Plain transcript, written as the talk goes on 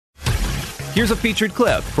Here's a featured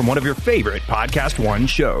clip from one of your favorite Podcast One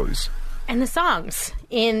shows. And the songs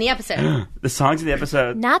in the episode. The songs in the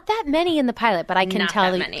episode. Not that many in the pilot, but I can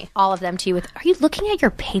tell all of them to you. Are you looking at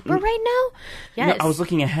your paper right now? Yes. No, I was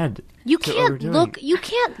looking ahead. You can't look. You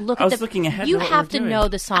can't look. I was looking ahead. You to what have we're to doing. know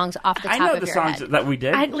the songs off the top of your head. I know the songs that we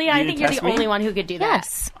did. Leah, I think you're the only one who could do that.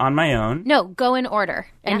 Yes. On my own. No, go in order,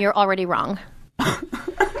 and you're already wrong.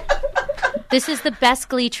 This is the best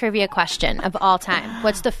Glee trivia question of all time.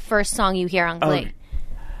 What's the first song you hear on Glee?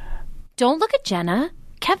 Don't look at Jenna.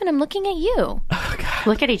 Kevin, I'm looking at you. Oh, God.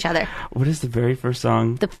 Look at each other. What is the very first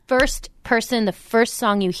song? The first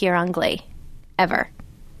song you hear on Glee, ever.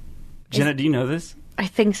 Jenna, do you know this? I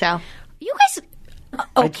think so. You guys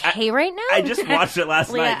okay right now? I just watched it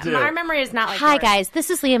last Leah, night, too. our memory is not like Hi, yours. guys. This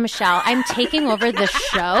is Lea Michele. I'm taking over the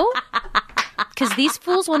show because these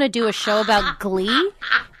fools want to do a show about Glee,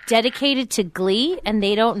 dedicated to Glee, and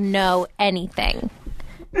they don't know anything.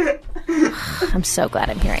 I'm so glad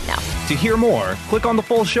I'm here right now. To hear more, click on the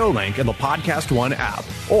full show link in the Podcast One app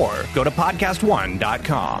or go to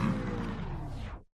podcastone.com.